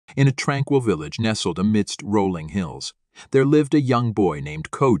In a tranquil village nestled amidst rolling hills, there lived a young boy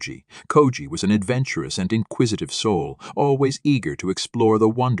named Koji. Koji was an adventurous and inquisitive soul, always eager to explore the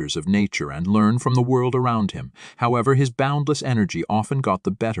wonders of nature and learn from the world around him. However, his boundless energy often got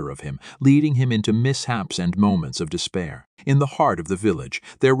the better of him, leading him into mishaps and moments of despair. In the heart of the village,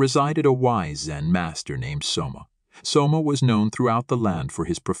 there resided a wise Zen master named Soma. Soma was known throughout the land for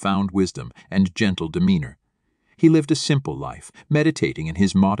his profound wisdom and gentle demeanor. He lived a simple life, meditating in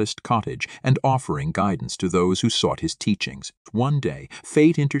his modest cottage and offering guidance to those who sought his teachings. One day,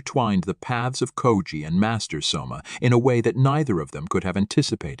 fate intertwined the paths of Koji and Master Soma in a way that neither of them could have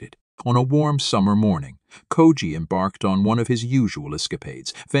anticipated. On a warm summer morning, Koji embarked on one of his usual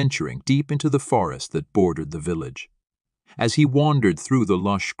escapades, venturing deep into the forest that bordered the village. As he wandered through the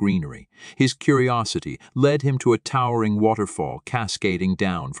lush greenery, his curiosity led him to a towering waterfall cascading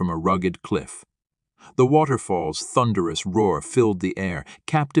down from a rugged cliff. The waterfall's thunderous roar filled the air,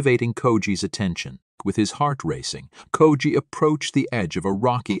 captivating Koji's attention. With his heart racing, Koji approached the edge of a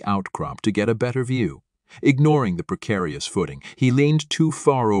rocky outcrop to get a better view. Ignoring the precarious footing, he leaned too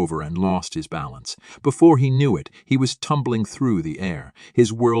far over and lost his balance. Before he knew it, he was tumbling through the air,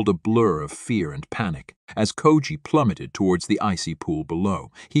 his world a blur of fear and panic. As Koji plummeted towards the icy pool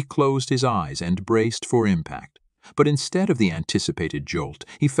below, he closed his eyes and braced for impact. But instead of the anticipated jolt,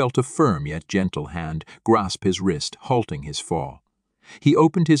 he felt a firm yet gentle hand grasp his wrist, halting his fall. He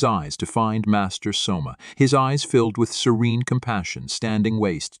opened his eyes to find Master Soma, his eyes filled with serene compassion, standing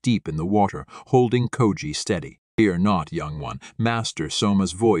waist deep in the water, holding Koji steady. "Fear not, young one," Master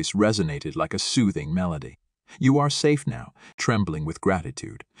Soma's voice resonated like a soothing melody. "You are safe now." Trembling with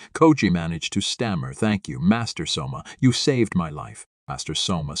gratitude, Koji managed to stammer, "Thank you, Master Soma, you saved my life." Master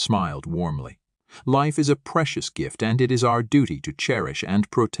Soma smiled warmly. "Life is a precious gift, and it is our duty to cherish and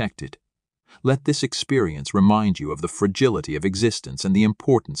protect it. Let this experience remind you of the fragility of existence and the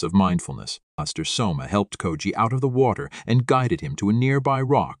importance of mindfulness." Master Soma helped Koji out of the water and guided him to a nearby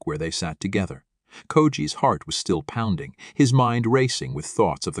rock where they sat together. Koji's heart was still pounding, his mind racing with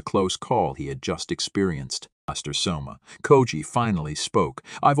thoughts of the close call he had just experienced. "Master Soma," Koji finally spoke,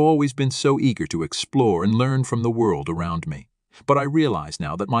 "I've always been so eager to explore and learn from the world around me. But I realize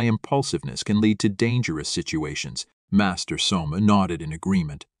now that my impulsiveness can lead to dangerous situations." Master Soma nodded in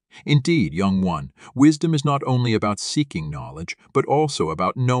agreement. "Indeed, young one, wisdom is not only about seeking knowledge, but also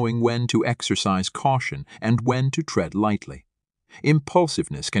about knowing when to exercise caution and when to tread lightly.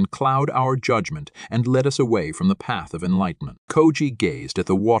 Impulsiveness can cloud our judgment and lead us away from the path of enlightenment." Koji gazed at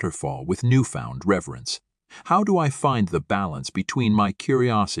the waterfall with newfound reverence. "How do I find the balance between my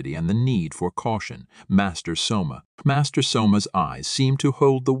curiosity and the need for caution, Master Soma?" Master Soma's eyes seemed to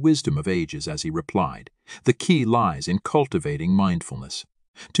hold the wisdom of ages as he replied, "The key lies in cultivating mindfulness.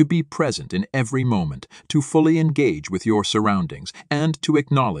 To be present in every moment, to fully engage with your surroundings, and to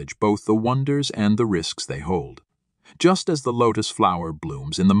acknowledge both the wonders and the risks they hold. Just as the lotus flower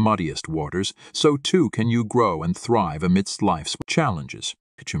blooms in the muddiest waters, so too can you grow and thrive amidst life's challenges."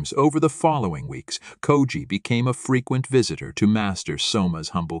 Over the following weeks, Koji became a frequent visitor to Master Soma's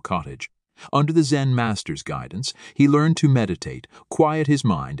humble cottage. Under the Zen master's guidance, he learned to meditate, quiet his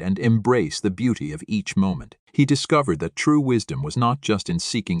mind, and embrace the beauty of each moment. He discovered that true wisdom was not just in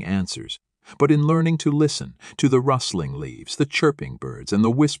seeking answers, but in learning to listen to the rustling leaves, the chirping birds, and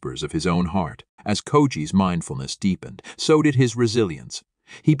the whispers of his own heart. As Koji's mindfulness deepened, so did his resilience.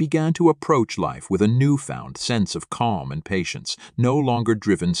 He began to approach life with a newfound sense of calm and patience, no longer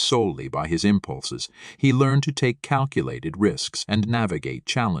driven solely by his impulses. He learned to take calculated risks and navigate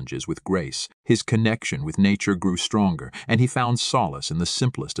challenges with grace. His connection with nature grew stronger, and he found solace in the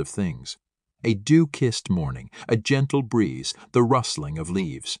simplest of things. A dew-kissed morning, a gentle breeze, the rustling of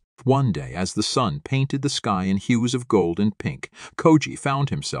leaves. One day, as the sun painted the sky in hues of gold and pink, Koji found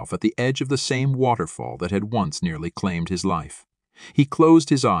himself at the edge of the same waterfall that had once nearly claimed his life. He closed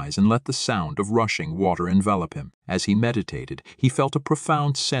his eyes and let the sound of rushing water envelop him. As he meditated, he felt a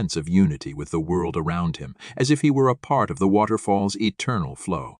profound sense of unity with the world around him, as if he were a part of the waterfall's eternal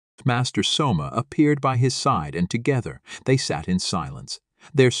flow. Master Soma appeared by his side, and together they sat in silence,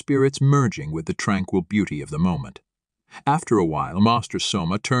 their spirits merging with the tranquil beauty of the moment. After a while, Master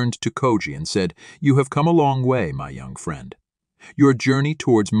Soma turned to Koji and said, "You have come a long way, my young friend. Your journey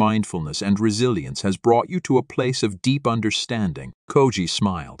towards mindfulness and resilience has brought you to a place of deep understanding." Koji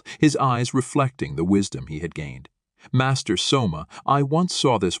smiled, his eyes reflecting the wisdom he had gained. "Master Soma, I once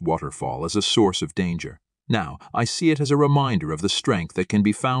saw this waterfall as a source of danger. Now I see it as a reminder of the strength that can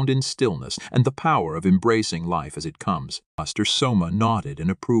be found in stillness and the power of embracing life as it comes." Master Soma nodded in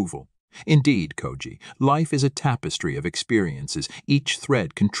approval. "Indeed, Koji, life is a tapestry of experiences, each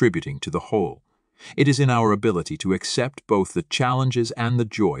thread contributing to the whole. It is in our ability to accept both the challenges and the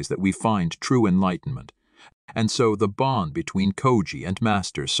joys that we find true enlightenment. And so the bond between Koji and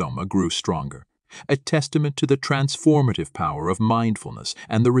Master Soma grew stronger, a testament to the transformative power of mindfulness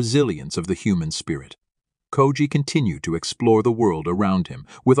and the resilience of the human spirit. Koji continued to explore the world around him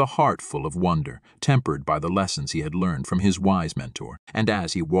with a heart full of wonder, tempered by the lessons he had learned from his wise mentor, and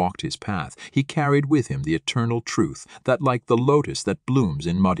as he walked his path, he carried with him the eternal truth that, like the lotus that blooms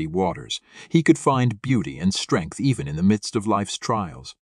in muddy waters, he could find beauty and strength even in the midst of life's trials.